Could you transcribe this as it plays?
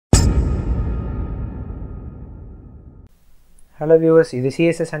Hello viewers, இது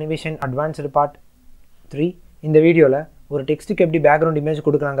CSS Animation Advanced Part 3. இந்த வீடியோவில் ஒரு டெக்ஸ்ட்டுக்கு எப்படி பேக்ரவுண்ட் இமேஜ்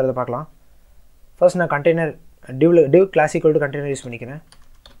கொடுக்கலாங்கிறத பார்க்கலாம். ஃபர்ஸ்ட் நான் container div class equal to container use பண்ணிக்கிறேன்.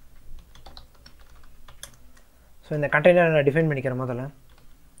 ஸோ இந்த கண்டெய்னர் நான் டிஃபைன் பண்ணிக்கிறேன் முதல்ல.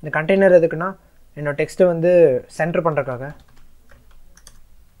 இந்த கண்டெய்னர் எதுக்குன்னா என்னோட டெக்ஸ்ட்டை வந்து சென்டர் பண்ணுறதுக்காக.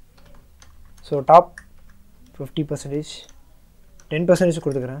 ஸோ டாப் 50%, 10%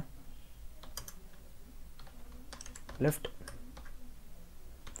 கொடுத்துக்கிறேன். left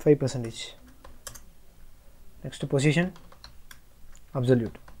 5%. Next position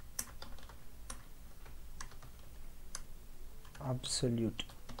absolute.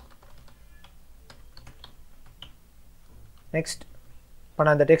 Next இப்போ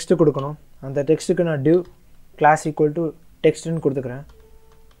நான் அந்த டெக்ஸ்ட் கொடுக்கணும். அந்த டெக்ஸ்ட்டுக்கு நான் div class equal to text ன்னு கொடுத்துக்கிறேன்.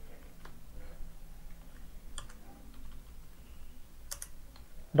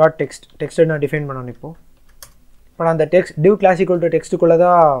 டாட் டெக்ஸ்ட்டை நான் டிஃபைன் பண்ணணும். இப்போ நான் அந்த div class equal to டெக்ஸ்ட்டுக்குள்ளே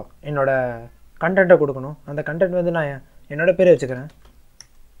தான் என்னோடய கண்டென்ட்டை கொடுக்கணும். அந்த கண்டென்ட் வந்து நான் என்னோடய பேரை வச்சுக்கிறேன்,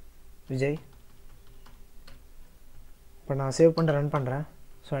 விஜய். இப்போ நான் சேவ் பண்ணிட்டு ரன் பண்ணுறேன்.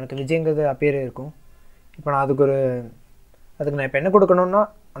 ஸோ எனக்கு விஜய்ங்கிறது அப்பியர் இருக்கும். இப்போ நான் அதுக்கு நான் இப்போ என்ன கொடுக்கணுன்னா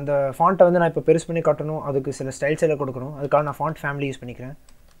அந்த ஃபாண்ட்டை வந்து நான் இப்போ பெருசு பண்ணி காட்டணும். அதுக்கு சில ஸ்டைல்ஸ் எல்லாம் கொடுக்கணும். அதுக்காக நான் ஃபாண்ட் ஃபேமிலி யூஸ் பண்ணிக்கிறேன்.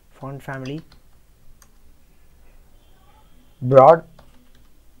 ஃபாண்ட் ஃபேமிலி ப்ராட்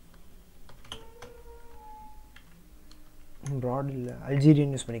இல்லை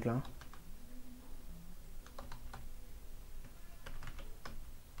அல்ஜீரியன் யூஸ் பண்ணிக்கலாம்.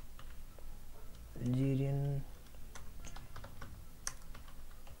 Algerian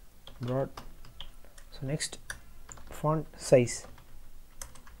broad. So next font size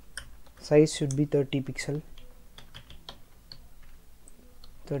should be 30 pixel.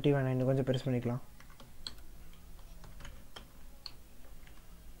 30 வேணாம், இன்னும் கொஞ்சம் பெருசு பண்ணிக்கலாம்.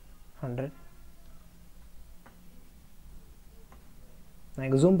 100. நான்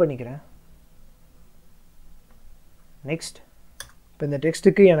இங்கே ஜூம் பண்ணிக்கிறேன். நெக்ஸ்ட் இப்போ இந்த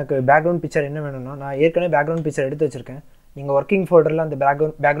டெக்ஸ்ட்டுக்கு எனக்கு பேக்ரவுண்ட் பிக்சர் என்ன வேணும்னா, நான் ஏற்கனவே பேக்ரவுண்ட் பிக்சர் எடுத்து வச்சுருக்கேன். நீங்கள் ஒர்க்கிங் ஃபோல்டரில் அந்த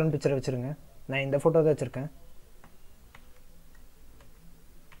பேக்ரவுண்ட் பிக்சரை வச்சுருங்க. நான் இந்த ஃபோட்டோ தான் வச்சுருக்கேன்.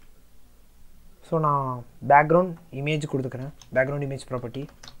 ஸோ நான் பேக்ரவுண்ட் இமேஜ் கொடுத்துக்கிறேன். Background image property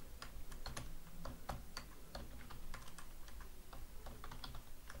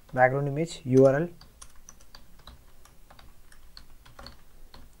background image URL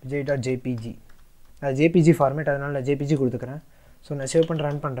vijay.jpg. அது JPG ஃபார்மேட், அதனால் நான் JPG கொடுத்துக்கிறேன். ஸோ நான் சேவ் பண்ணி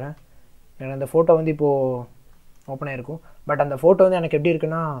ரன் பண்ணுறேன். எனக்கு அந்த ஃபோட்டோ வந்து இப்போது ஓப்பன் ஆகிருக்கும். பட் அந்த ஃபோட்டோ வந்து எனக்கு எப்படி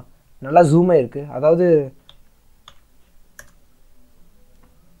இருக்குன்னா நல்லா ஜூமாக இருக்குது. அதாவது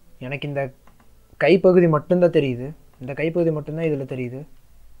எனக்கு இந்த கைப்பகுதி மட்டும்தான் தெரியுது. இந்த கைப்பகுதி மட்டும்தான் இதில் தெரியுது.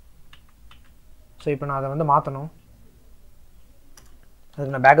 ஸோ இப்போ நான் அதை வந்து மாற்றணும்.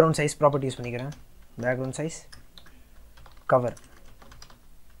 அதுக்கு நான் பேக்ரவுண்ட் சைஸ் ப்ராப்பர்ட்டி யூஸ் பண்ணிக்கிறேன். Background size cover.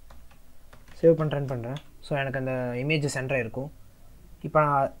 சேவ் பண்ணி ரன் பண்ணுறேன். ஸோ எனக்கு அந்த இமேஜ் சென்டராக இருக்கும். இப்போ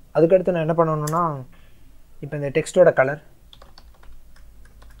நான் அதுக்கடுத்து நான் என்ன பண்ணணுன்னா, இப்போ இந்த டெக்ஸ்ட்டோட கலர்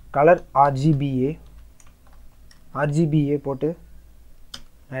RGBA போட்டு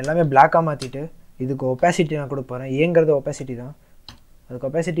நான் எல்லாமே பிளாக்காக மாற்றிட்டு இதுக்கு ஒப்பாசிட்டி நான் கொடுக்க போகிறேன். ஏங்கிறது ஒப்பாசிட்டி தான். அதுக்கு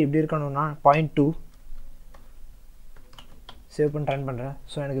ஒப்பாசிட்டி எப்படி இருக்கணும்னா 0.2. சேவ் பண்ணி ரன் பண்ணுறேன்.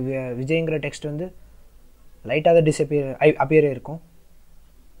 ஸோ எனக்கு விஜய்ங்கிற டெக்ஸ்ட் வந்து லைட்டாக தான் அப்பியர் இருக்கும்.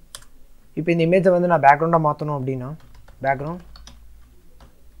 இப்போ இந்த இமேஜை வந்து நான் பேக்ரவுண்டாக மாற்றணும் அப்படின்னா பேக்ரவுண்ட்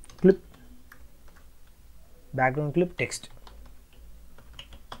கிளிப் டெக்ஸ்ட்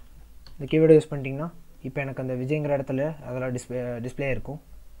இந்த கீவேர்டு யூஸ் பண்ணிட்டீங்கன்னா இப்போ எனக்கு அந்த விஜய்ங்கிற இடத்துல அதெல்லாம் டிஸ்பிளே இருக்கும்.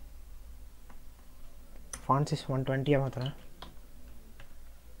 font size 120 மாத்துறேன்.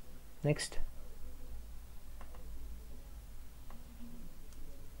 Next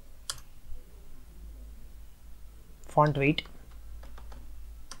font weight.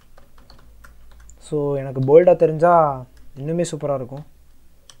 So எனக்கு போல்டாக தெரிஞ்சால் இன்னுமே சூப்பராக இருக்கும்.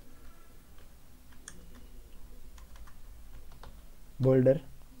 போல்டர்.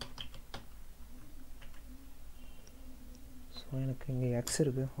 ஸோ எனக்கு இங்கே எக்ஸ்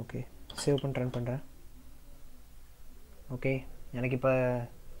இருக்குது. ஓகே, சேவ் பண்ணி ரன் பண்ணுறேன். ஓகே, எனக்கு இப்போ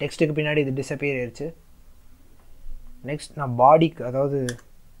டெக்ஸ்ட்டுக்கு பின்னாடி இது டிஸப்பியர் ஆயிடுச்சு. நெக்ஸ்ட் நான் பாடிக்கு, அதாவது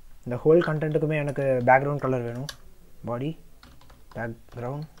இந்த ஹோல் கண்டென்ட்டுக்குமே எனக்கு பேக்ரவுண்ட் கலர் வேணும். பாடி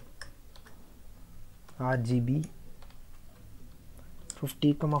பேக்ரவுண்ட் RGB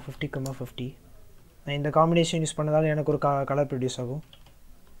 50,50,50. நான் இந்த காம்பினேஷன் யூஸ் பண்ணதால் எனக்கு ஒரு கலர் ப்ரொடியூஸ் ஆகும்.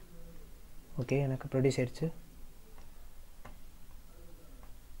 ஓகே, எனக்கு ப்ரொடியூஸ் ஆயிடுச்சு.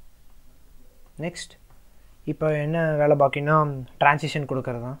 நெக்ஸ்ட் இப்போ என்ன வேலை பாக்கினா ட்ரான்சிஷன்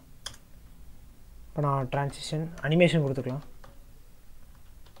கொடுக்கறது தான். இப்போ நான் ட்ரான்சிஷன் அனிமேஷன் கொடுத்துக்கலாம்.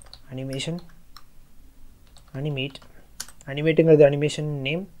 animation animate அனிமேட்டுங்கிறது animation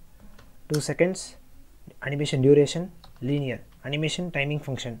name, 2 seconds, animation duration, linear, animation timing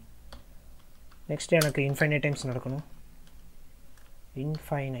function. Next எனக்கு இன்ஃபைனைட் டைம்ஸ் நடக்கணும்.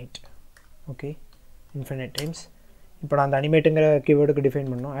 Infinite, okay, infinite times. இப்போ நான் அந்த அனிமேட்டுங்கிற கீவேர்டுக்கு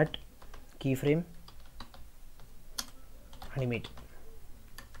டிஃபைன் பண்ணோம். At key frame animate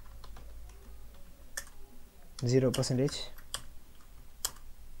 0%,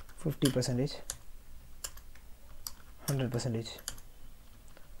 50%, 100%.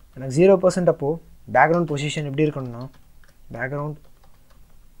 எனக்கு 0% அப்போது பேக்ரவுண்ட் பொசிஷன் எப்படி இருக்கணும்னா, background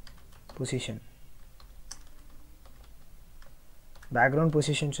position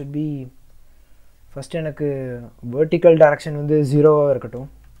should be first எனக்கு வெர்டிக்கல் டைரக்ஷன் வந்து 0வாக இருக்கட்டும்.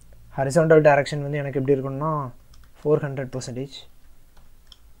 ஹரிசாண்டல் டைரக்ஷன் வந்து எனக்கு எப்படி இருக்கணும்னா 400%.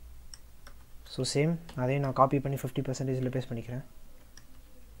 ஸோ சேம் அதையும் நான் காப்பி பண்ணி 50%ல் பேஸ்ட் பண்ணிக்கிறேன்.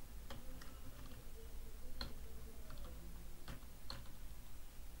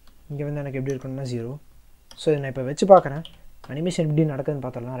 இங்கே வந்து எனக்கு எப்படி இருக்கணும்னா 0. ஸோ இதை நான் இப்போ வச்சு பார்க்குறேன், அனிமேஷன் எப்படி நடக்குதுன்னு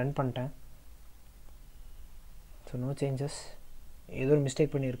பார்த்துடலாம். ரன் பண்ணிட்டேன். So no changes. ஏதோ ஒரு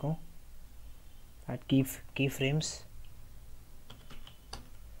மிஸ்டேக் பண்ணியிருக்கோம். At key frames,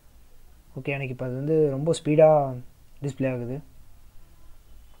 okay. எனக்கு இப்போ அது வந்து ரொம்ப ஸ்பீடாக டிஸ்பிளே ஆகுது.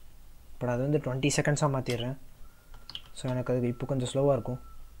 பட் அது வந்து 20 seconds மாற்றிடுறேன். ஸோ எனக்கு அது இப்போ கொஞ்சம் ஸ்லோவாக இருக்கும்.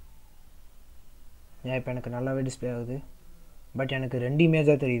 ஏன் இப்போ எனக்கு நல்லாவே டிஸ்பிளே ஆகுது. பட் எனக்கு 2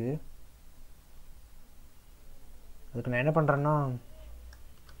 இமேஜாக தெரியுது. அதுக்கு நான் என்ன பண்ணுறேன்னா,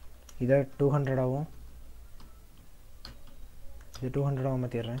 இதை 200ஆகவும் இது 200ஆகவும்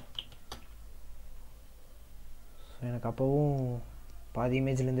மாற்றிடுறேன். ஸோ எனக்கு அப்போவும் பாதி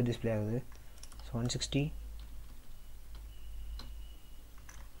இமேஜ்லேருந்து டிஸ்பிளே ஆகுது. ஸோ 160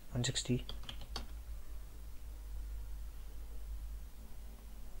 40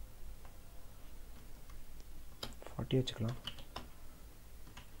 வச்சுக்கலாம்.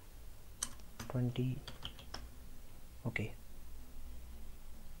 20, ஓகே.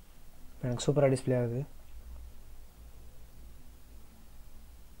 எனக்கு சூப்பராக டிஸ்பிளே ஆகுது.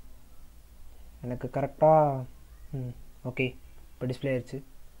 எனக்கு கரெக்டாக ஓகே இப்போ டிஸ்பிளே ஆயிடுச்சு.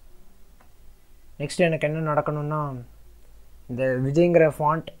 நெக்ஸ்ட்டு எனக்கு என்ன நடக்கணும்னா, இந்த விஜய்ங்கிற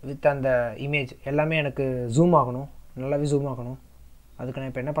ஃபாண்ட் வித் அந்த இமேஜ் எல்லாமே எனக்கு ஜூம் ஆகணும், நல்லாவே ஜூம் ஆகணும். அதுக்கு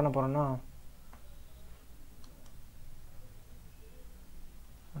நான் இப்போ என்ன பண்ண போகிறேன்னா,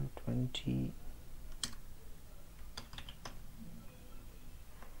 120,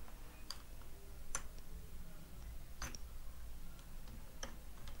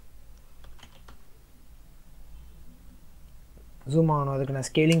 ஜூம் ஆகணும். அதுக்கு நான்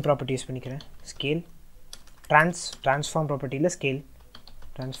ஸ்கேலிங் ப்ராப்பர்ட்டி யூஸ் பண்ணிக்கிறேன். Scale transform ப்ராப்பர்ட்டியில் scale,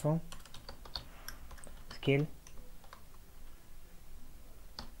 transform scale,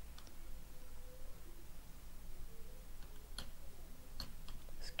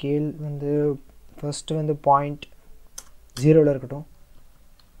 scale வந்து ஃபஸ்ட்டு வந்து 0.0 இருக்கட்டும்.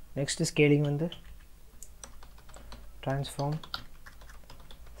 நெக்ஸ்ட்டு ஸ்கேலிங் வந்து ட்ரான்ஸ்ஃபார்ம்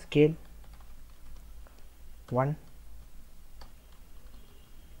ஸ்கேல் 1.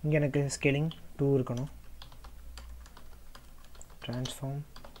 இங்கே எனக்கு ஸ்கேலிங் 2 இருக்கணும். Transform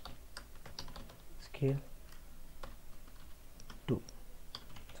scale 2.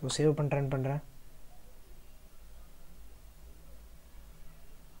 ஸோ சேவ் பண்ணுறேன்.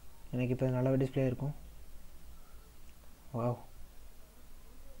 எனக்கு இப்போ நல்லாவே டிஸ்பிளே இருக்கும். வாவ்,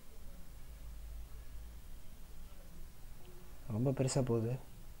 ரொம்ப பெருசாக போகுது.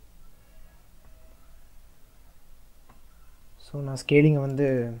 ஸோ நான் ஸ்கேலிங்கை வந்து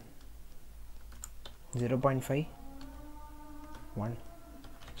 0.5, 1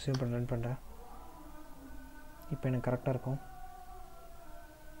 சேவ் பண்ண ரன் பண்ணுறேன். இப்போ எனக்கு கரெக்டாக இருக்கும்.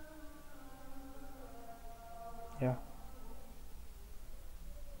 யா,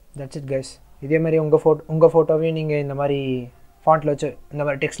 தட்ஸ் இட் கைஸ். இதே மாதிரி உங்கள் ஃபோட்டோவையும் நீங்கள் இந்த மாதிரி ஃபாண்ட்டில் வச்சு, இந்த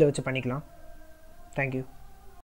மாதிரி டெக்ஸ்ட்டில் வச்சு பண்ணிக்கலாம். தேங்க்யூ.